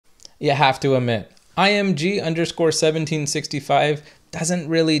You have to admit, IMG_1765 doesn't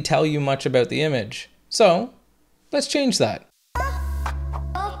really tell you much about the image. So let's change that.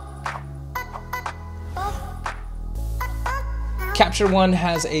 Capture One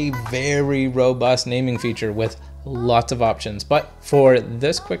has a very robust naming feature with lots of options, but for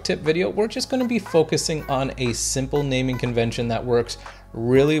this quick tip video, we're just going to be focusing on a simple naming convention that works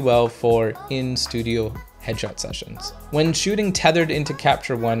really well for in-studio headshot sessions. When shooting tethered into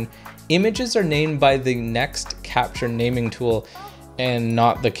Capture One, images are named by the next capture naming tool and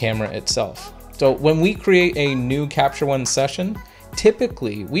not the camera itself. So when we create a new Capture One session,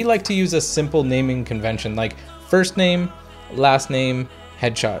 typically we like to use a simple naming convention like first name, last name,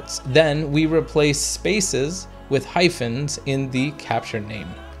 headshots. Then we replace spaces with hyphens in the capture name.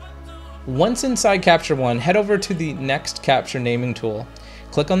 Once inside Capture One, head over to the next capture naming tool,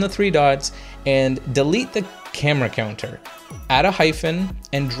 click on the three dots and delete the camera counter. Add a hyphen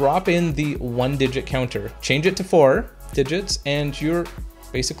and drop in the 1-digit counter. Change it to 4 digits and you're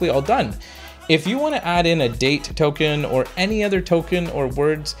basically all done. If you want to add in a date token or any other token or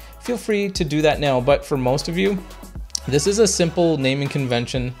words, feel free to do that now, but for most of you, this is a simple naming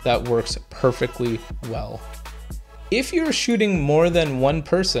convention that works perfectly well. If you're shooting more than one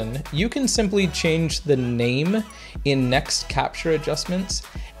person, you can simply change the name in next capture adjustments,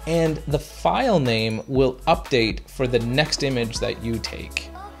 and the file name will update for the next image that you take.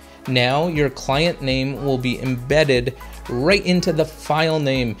 Now your client name will be embedded right into the file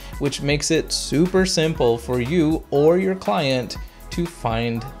name, which makes it super simple for you or your client to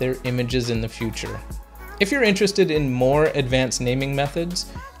find their images in the future. If you're interested in more advanced naming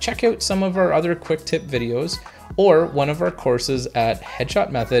methods, check out some of our other quick tip videos or one of our courses at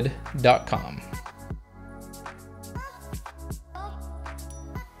headshotmethod.com.